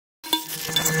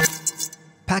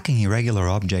Packing irregular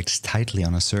objects tightly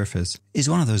on a surface is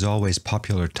one of those always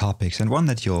popular topics and one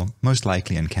that you'll most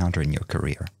likely encounter in your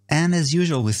career. And as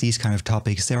usual with these kind of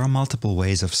topics, there are multiple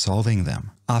ways of solving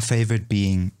them. Our favorite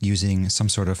being using some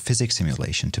sort of physics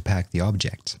simulation to pack the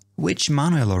objects, which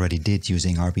Manuel already did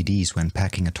using RBDs when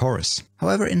packing a torus.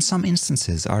 However, in some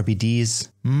instances, RBDs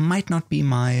might not be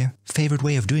my favorite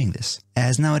way of doing this,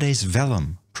 as nowadays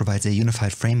Vellum provides a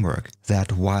unified framework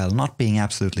that, while not being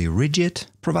absolutely rigid,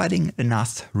 providing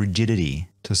enough rigidity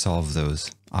to solve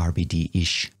those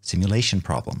RBD-ish simulation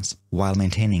problems, while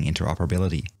maintaining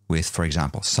interoperability with, for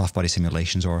example, soft body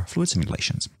simulations or fluid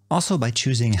simulations. Also, by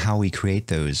choosing how we create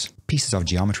those pieces of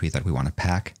geometry that we want to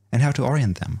pack and how to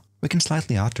orient them, we can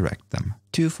slightly art-direct them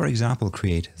to, for example,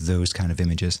 create those kind of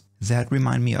images that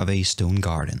remind me of a stone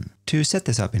garden. To set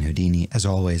this up in Houdini, as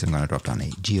always, I'm going to drop down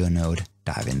a geo node,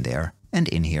 dive in there, and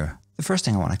in here, the first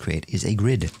thing I want to create is a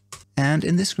grid. And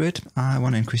in this grid, I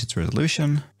want to increase its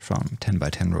resolution from 10 by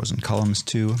 10 rows and columns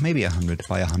to maybe 100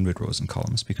 by 100 rows and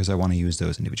columns, because I want to use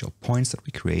those individual points that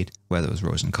we create where those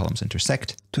rows and columns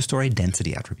intersect to store a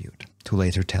density attribute, to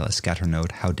later tell a scatter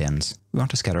node how dense we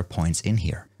want to scatter points in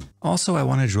here. Also, I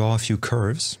want to draw a few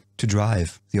curves to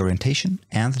drive the orientation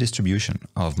and the distribution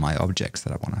of my objects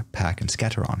that I want to pack and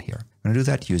scatter on here. I'm going to do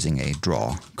that using a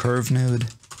draw curve node,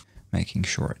 making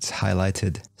sure it's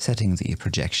highlighted, setting the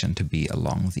projection to be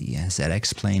along the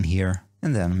ZX plane here,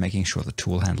 and then making sure the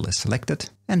tool handle is selected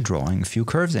and drawing a few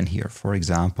curves in here. For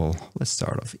example, let's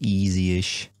start off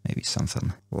easy-ish, maybe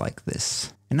something like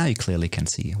this. And now you clearly can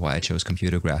see why I chose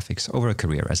computer graphics over a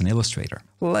career as an illustrator.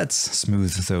 Let's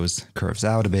smooth those curves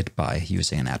out a bit by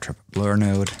using an attrib blur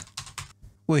node,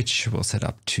 which we'll set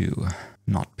up to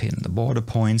not pin the border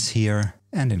points here,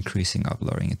 and increasing our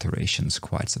blurring iterations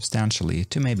quite substantially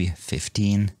to maybe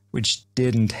 15, which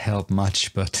didn't help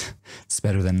much, but it's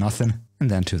better than nothing.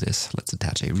 And then to this, let's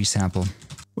attach a resample,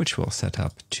 which we'll set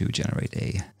up to generate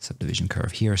a subdivision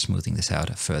curve here, smoothing this out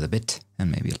a further bit.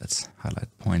 And maybe let's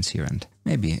highlight points here and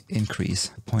maybe increase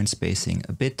the point spacing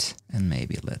a bit. And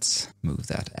maybe let's move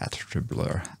that attrib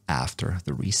blur after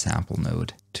the resample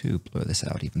node to blur this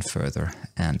out even further.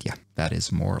 And yeah, that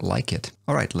is more like it.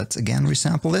 All right, let's again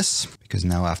resample this, because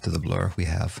now after the blur, we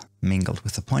have mingled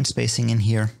with the point spacing in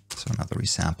here. So another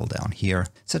resample down here,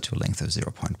 set to a length of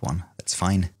 0.1. That's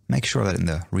fine. Make sure that in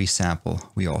the resample,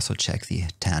 we also check the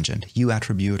tangent U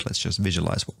attribute. Let's just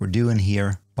visualize what we're doing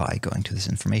here by going to this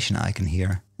information icon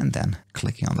here and then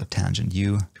clicking on the tangent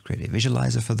U to create a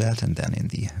visualizer for that. And then in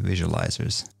the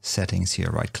visualizer's settings here,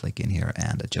 right click in here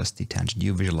and adjust the tangent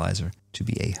U visualizer to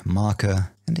be a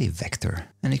marker and a vector.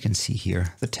 And you can see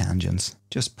here the tangents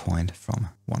just point from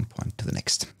one point to the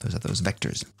next. Those are those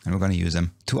vectors. And we're going to use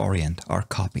them to orient our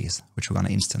copies, which we're going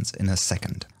to instance in a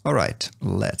second. All right,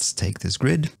 let's take this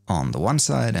grid on the one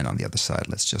side, and on the other side,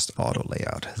 let's just auto lay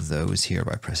out those here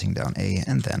by pressing down A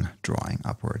and then drawing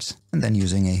upwards. And then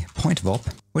using a point VOP,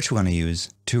 which we're going to use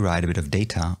to write a bit of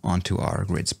data onto our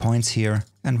grid's points here.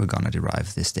 And we're going to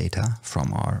derive this data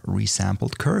from our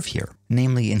resampled curve here.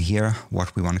 Namely, in here,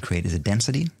 what we want to create is a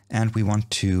density, and we want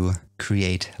to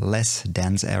create less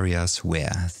dense areas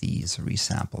where these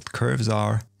resampled curves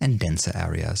are, and denser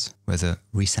areas where the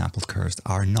resampled curves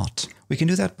are not. We can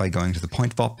do that by going to the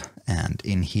point VOP, and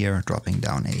in here, dropping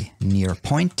down a near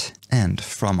point, and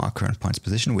from our current point's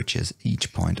position, which is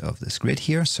each point of this grid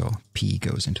here, so P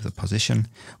goes into the position,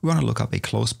 we want to look up a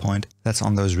close point that's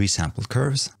on those resampled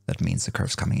curves. That means the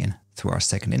curves coming in through our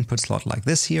second input slot like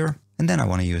this here. And then I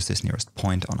want to use this nearest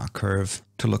point on our curve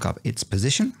to look up its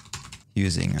position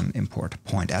using an import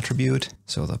point attribute.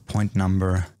 So the point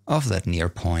number of that near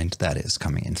point that is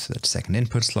coming into that second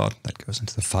input slot that goes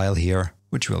into the file here,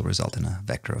 which will result in a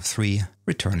vector of 3,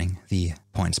 returning the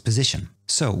point's position.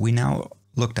 So we now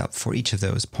looked up for each of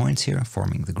those points here,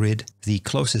 forming the grid, the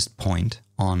closest point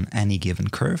on any given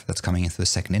curve that's coming into the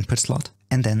second input slot,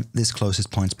 and then this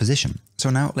closest point's position. So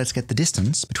now let's get the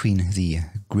distance between the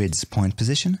grid's point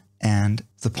position and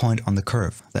the point on the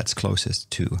curve that's closest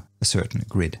to a certain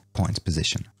grid point's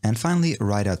position. And finally,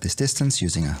 write out this distance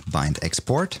using a bind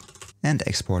export and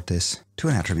export this to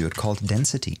an attribute called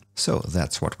density. So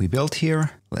that's what we built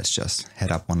here. Let's just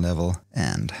head up one level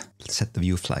and set the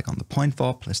view flag on the point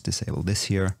VOP. Let's disable this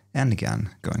here. And again,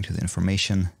 going to the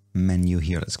information menu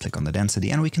here, let's click on the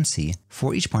density, and we can see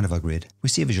for each point of our grid, we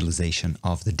see a visualization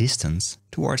of the distance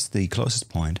towards the closest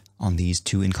point on these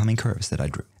two incoming curves that I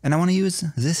drew. And I want to use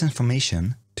this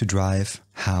information to drive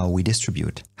how we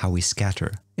distribute, how we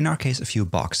scatter, in our case, a few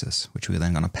boxes, which we're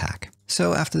then going to pack.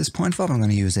 So after this point VOP, I'm going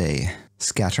to use a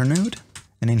scatter node.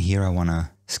 And in here, I want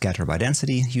to scatter by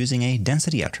density using a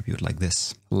density attribute like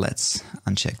this. Let's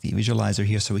uncheck the visualizer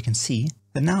here so we can see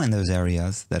that now in those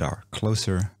areas that are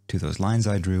closer to those lines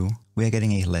I drew, we are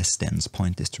getting a less dense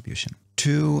point distribution.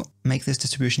 To make this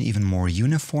distribution even more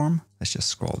uniform, let's just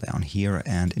scroll down here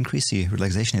and increase the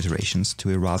relaxation iterations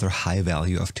to a rather high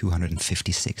value of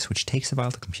 256, which takes a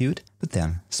while to compute, but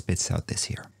then spits out this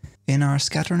here. In our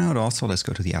scatter node also, let's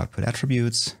go to the output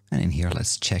attributes, and in here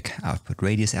let's check output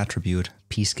radius attribute,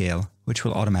 p-scale, which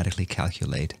will automatically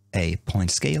calculate a point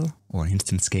scale or an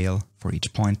instant scale for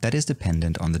each point that is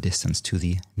dependent on the distance to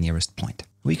the nearest point.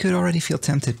 We could already feel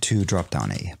tempted to drop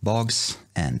down a box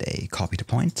and a copy to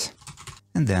point,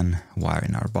 and then wire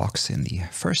in our box in the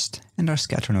first and our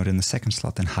scatter node in the second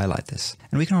slot and highlight this.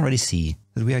 And we can already see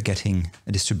that we are getting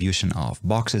a distribution of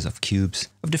boxes, of cubes,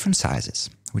 of different sizes,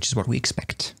 which is what we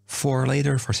expect. For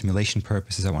later, for simulation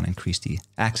purposes, I want to increase the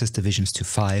axis divisions to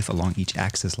 5 along each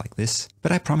axis like this.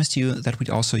 But I promised you that we'd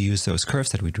also use those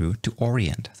curves that we drew to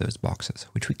orient those boxes,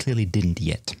 which we clearly didn't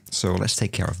yet. So let's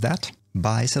take care of that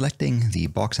by selecting the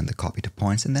box and the copy to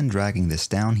points and then dragging this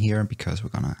down here because we're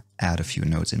going to add a few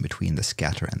nodes in between the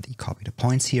scatter and the copy to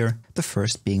points here. The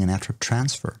first being an attrib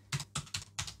transfer.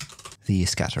 The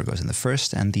scatter goes in the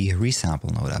first and the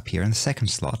resample node up here in the second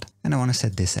slot. And I want to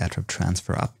set this attrib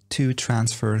transfer up to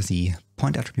transfer the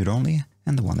point attribute only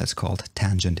and the one that's called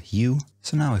tangent U.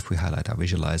 So now if we highlight our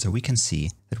visualizer, we can see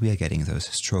that we are getting those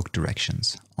stroke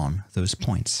directions on those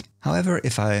points. However,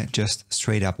 if I just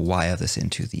straight up wire this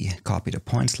into the copy to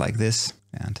points like this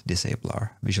and disable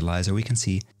our visualizer, we can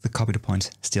see the copy to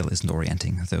points still isn't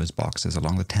orienting those boxes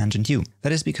along the tangent U.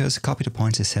 That is because copy to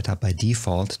points is set up by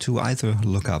default to either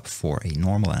look up for a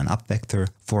normal and an up vector,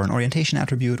 for an orientation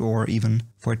attribute, or even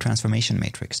for a transformation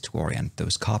matrix to orient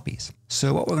those copies.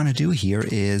 So what we're going to do here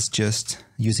is just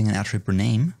using an attribute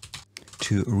rename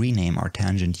to rename our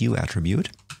tangent U attribute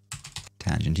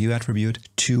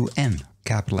to N,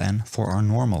 capital N, for our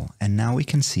normal. And now we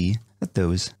can see that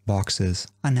those boxes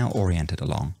are now oriented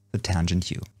along the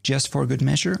tangent U. Just for good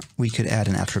measure, we could add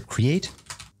an attribute create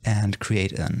and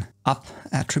create an up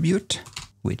attribute,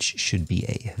 which should be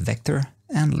a vector,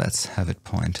 and let's have it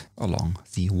point along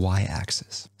the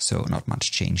y-axis. So not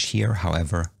much change here.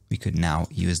 However, we could now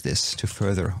use this to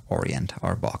further orient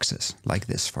our boxes, like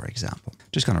this, for example.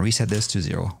 Just going to reset this to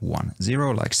 0, 1,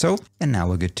 0, like so. And now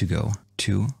we're good to go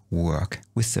to work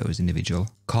with those individual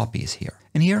copies here.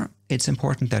 And here, it's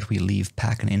important that we leave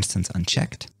pack and instance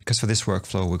unchecked, because for this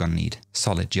workflow, we're going to need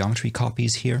solid geometry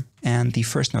copies here. And the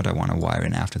first node I want to wire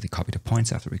in after the copy to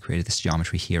points, after we created this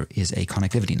geometry here, is a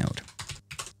connectivity node.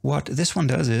 What this one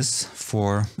does is,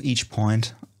 for each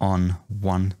point on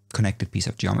one connected piece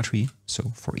of geometry,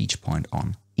 so for each point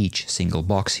on each single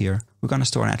box here, we're going to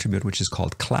store an attribute which is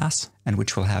called class, and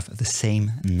which will have the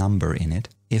same number in it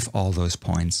if all those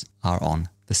points are on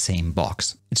the same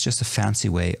box. It's just a fancy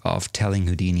way of telling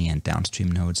Houdini and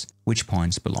downstream nodes which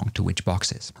points belong to which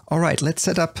boxes. All right, let's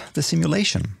set up the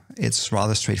simulation. It's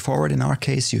rather straightforward in our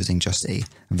case, using just a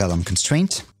Vellum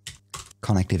constraint.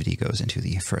 Connectivity goes into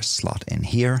the first slot in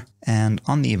here. And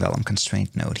on the Vellum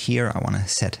constraint node here, I want to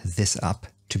set this up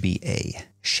to be a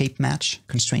shape match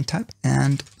constraint type.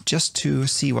 And just to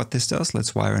see what this does,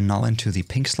 let's wire a null into the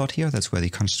pink slot here. That's where the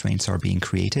constraints are being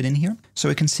created in here. So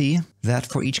we can see that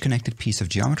for each connected piece of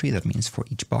geometry, that means for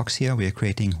each box here, we are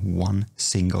creating one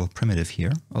single primitive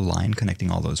here, a line connecting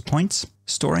all those points,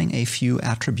 storing a few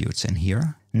attributes in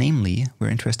here. Namely, we're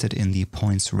interested in the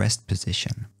point's rest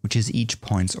position, which is each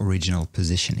point's original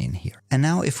position in here. And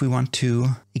now if we want to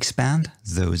expand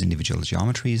those individual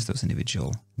geometries, those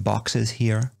individual boxes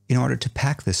here, in order to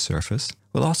pack this surface,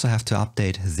 we'll also have to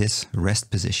update this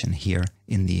rest position here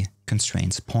in the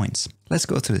constraints points. Let's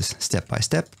go through this step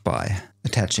by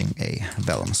attaching a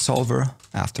Vellum solver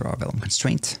after our Vellum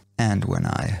constraint. And when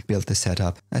I built this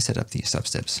setup, I set up the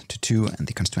substeps to 2 and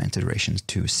the constraint iterations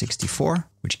to 64,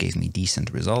 which gave me decent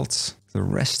results. The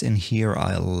rest in here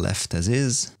I left as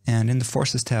is. And in the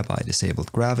forces tab, I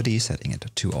disabled gravity, setting it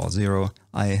to all 0.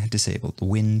 I disabled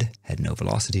wind, had no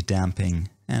velocity damping,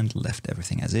 and left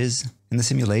everything as is. In the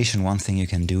simulation, one thing you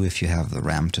can do if you have the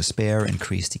RAM to spare,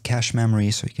 increase the cache memory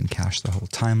so you can cache the whole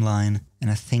timeline. And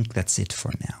I think that's it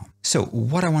for now. So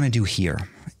what I want to do here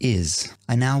is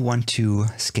I now want to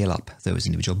scale up those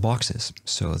individual boxes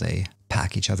so they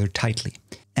pack each other tightly.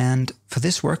 And for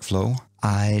this workflow,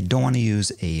 I don't want to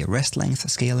use a rest length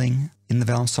scaling in the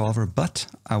Vellum solver, but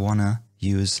I want to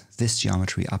use this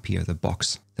geometry up here, the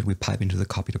box that we pipe into the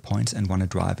copy to points, and want to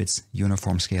drive its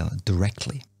uniform scale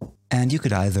directly. And you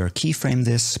could either keyframe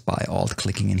this by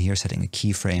alt-clicking in here, setting a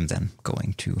keyframe, then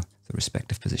going to the the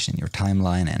respective position in your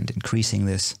timeline and increasing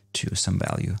this to some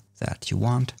value that you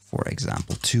want, for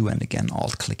example 2, and again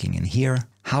alt-clicking in here.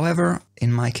 However,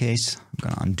 in my case, I'm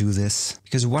going to undo this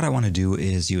because what I want to do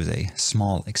is use a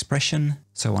small expression.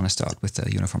 So I want to start with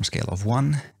a uniform scale of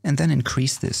 1 and then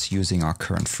increase this using our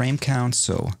current frame count,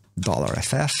 so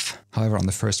 $FF. However, on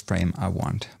the first frame, I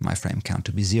want my frame count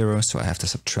to be 0, so I have to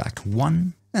subtract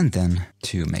 1. And then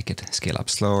to make it scale up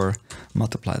slower,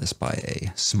 multiply this by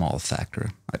a small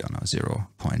factor, I don't know,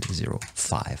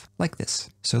 0.05, like this.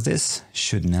 So this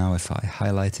should now, if I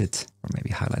highlight it, or maybe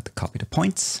highlight the copy to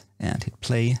points and hit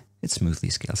play, it smoothly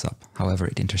scales up. However,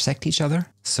 it intersects each other.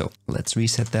 So let's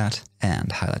reset that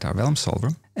and highlight our Vellum solver.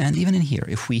 And even in here,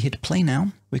 if we hit play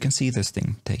now, we can see this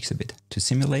thing takes a bit to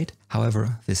simulate.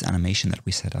 However, this animation that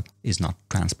we set up is not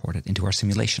transported into our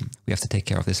simulation. We have to take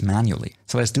care of this manually.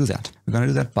 So let's do that. We're going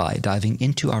to do that by diving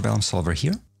into our Vellum solver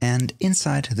here, and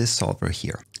inside this solver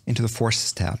here, into the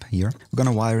Forces tab here, we're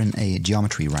going to wire in a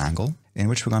geometry wrangle in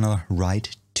which we're going to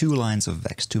write 2 lines of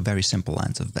vex, 2 very simple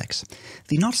lines of vex.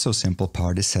 The not so simple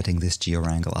part is setting this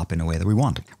geowrangle up in a way that we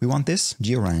want. We want this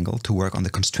geowrangle to work on the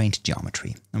constraint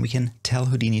geometry, and we can tell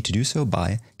Houdini to do so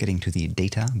by getting to the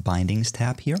Data Bindings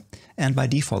tab here, and by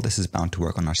default this is bound to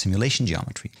work on our simulation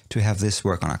geometry. To have this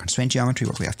work on our constraint geometry,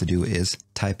 what we have to do is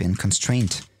type in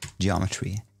constraint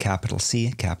geometry, capital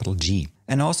C, capital G.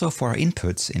 And also for our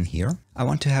inputs in here, I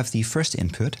want to have the first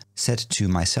input set to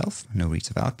myself, no reads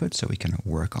of output, so we can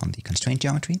work on the constraint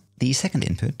geometry. The second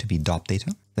input to be DOP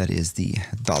data, that is the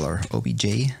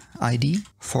 $obj ID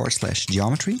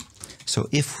 /geometry. So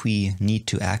if we need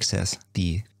to access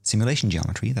the simulation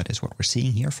geometry, that is what we're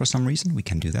seeing here for some reason, we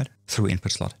can do that through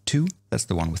input slot 2, that's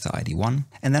the one with the ID 1.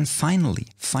 And then finally,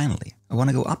 I want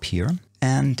to go up here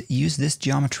and use this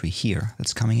geometry here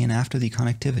that's coming in after the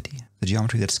connectivity, the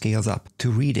geometry that scales up,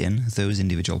 to read in those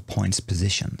individual points'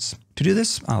 positions. To do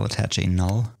this, I'll attach a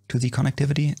null to the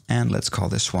connectivity, and let's call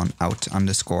this one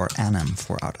out_anim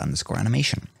for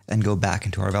out_animation, and go back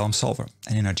into our Vellum solver.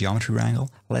 And in our geometry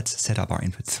wrangle, let's set up our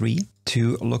input 3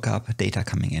 to look up data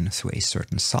coming in through a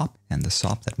certain SOP. And the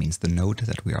SOP, that means the node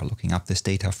that we are looking up this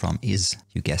data from, is,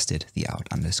 you guessed it, the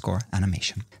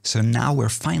out_animation. So now we're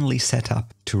finally set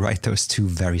up to write those 2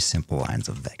 very simple lines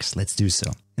of vex. Let's do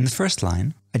so. In the first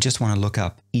line, I just want to look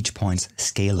up each point's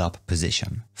scale up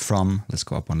position from, let's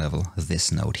go up one level,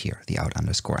 this node here, the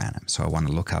out_anim. So I want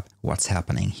to look up what's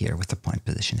happening here with the point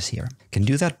positions here. Can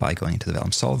do that by going into the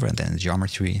Vellum solver and then in the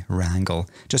geometry wrangle,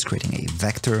 just creating a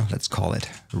vector, let's call it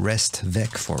rest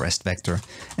vec for rest vector,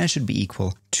 and it should be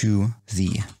equal to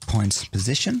the point's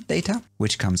position data,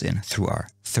 which comes in through our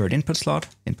third input slot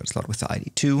with the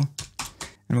ID 2.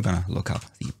 And we're going to look up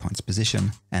the point's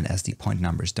position, and as the point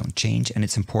numbers don't change, and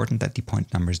it's important that the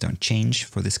point numbers don't change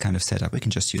for this kind of setup, we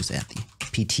can just use the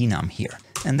ptnum here.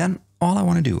 And then all I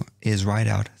want to do is write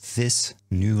out this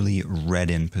newly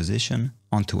read in position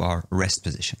onto our rest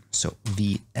position. So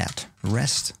v at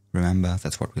rest, remember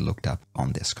that's what we looked up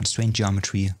on this constraint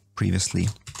geometry previously,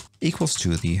 equals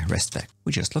to the rest vec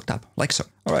we just looked up, like so.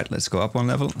 All right, let's go up one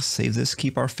level, save this,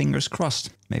 keep our fingers crossed,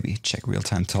 maybe check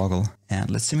real-time toggle,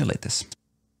 and let's simulate this.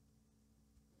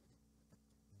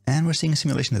 And we're seeing a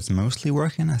simulation that's mostly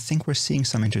working. I think we're seeing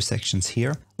some intersections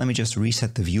here. Let me just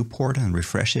reset the viewport and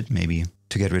refresh it, maybe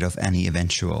to get rid of any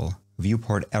eventual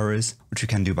viewport errors, which we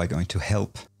can do by going to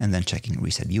help and then checking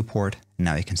reset viewport. And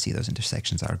now you can see those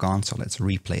intersections are gone. So let's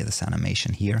replay this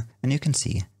animation here. And you can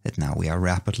see that now we are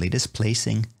rapidly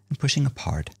displacing and pushing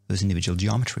apart those individual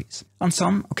geometries. On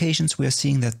some occasions, we are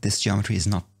seeing that this geometry is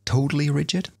not totally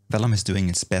rigid. Vellum is doing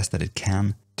its best that it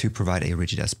can to provide a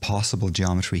rigid as possible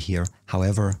geometry here.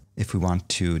 However, if we want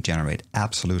to generate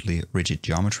absolutely rigid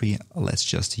geometry, let's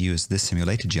just use this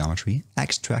simulated geometry,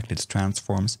 extract its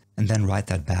transforms, and then write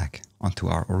that back onto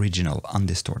our original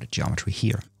undistorted geometry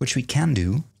here, which we can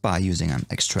do by using an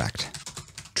extract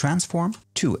transform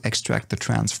to extract the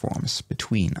transforms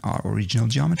between our original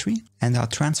geometry and our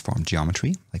transform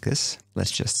geometry, like this.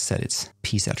 Let's just set its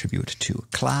piece attribute to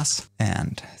class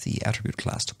and the attribute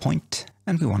class to point.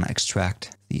 And we want to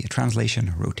extract the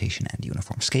translation, rotation, and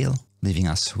uniform scale, leaving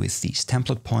us with these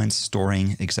template points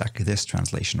storing exactly this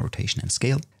translation, rotation, and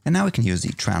scale. And now we can use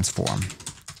the transform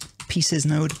pieces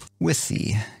node with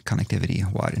the connectivity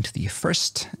wired into the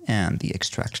first and the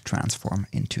extract transform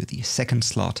into the second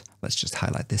slot. Let's just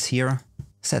highlight this here,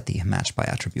 set the match by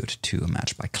attribute to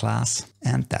match by class,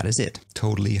 and that is it.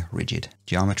 Totally rigid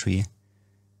geometry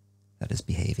that is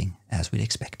behaving as we'd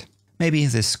expect. Maybe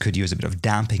this could use a bit of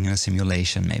damping in a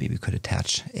simulation. Maybe we could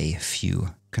attach a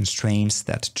few constraints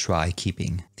that try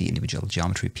keeping the individual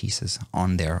geometry pieces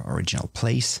on their original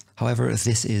place. However,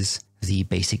 this is the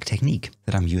basic technique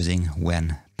that I'm using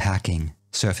when packing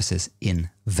surfaces in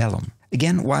Vellum.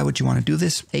 Again, why would you want to do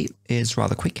this? A, it's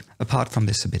rather quick. Apart from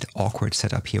this a bit awkward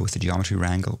setup here with the geometry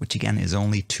wrangle, which again is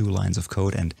only 2 lines of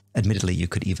code, and admittedly you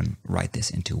could even write this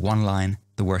into 1 line.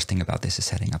 The worst thing about this is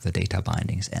setting up the data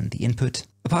bindings and the input.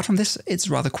 Apart from this, it's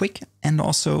rather quick, and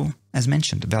also, as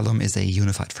mentioned, Vellum is a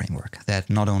unified framework that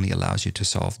not only allows you to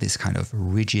solve this kind of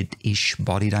rigid-ish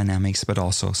body dynamics, but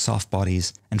also soft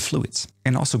bodies and fluids,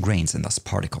 and also grains and thus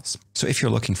particles. So if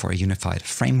you're looking for a unified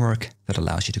framework that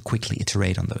allows you to quickly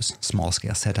iterate on those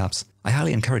small-scale setups, I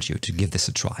highly encourage you to give this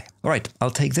a try. Alright,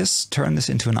 I'll take this, turn this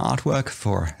into an artwork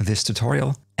for this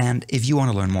tutorial, and if you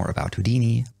want to learn more about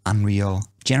Houdini, Unreal,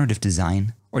 generative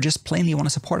design, or just plainly want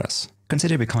to support us,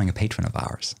 consider becoming a patron of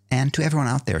ours. And to everyone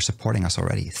out there supporting us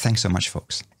already, thanks so much,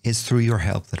 folks. It's through your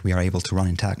help that we are able to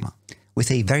run Intagma.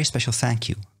 With a very special thank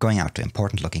you going out to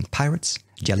important-looking pirates,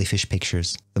 Jellyfish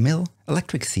Pictures, The Mill,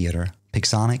 Electric Theatre,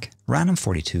 Pixonic,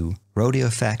 Random42, Rodeo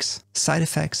Effects, Side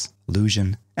Effects,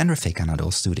 Illusion, and Rafika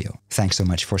Nadol Studio. Thanks so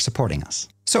much for supporting us.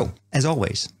 So, as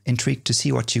always, intrigued to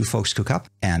see what you folks cook up,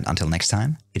 and until next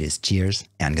time, it is cheers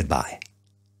and goodbye.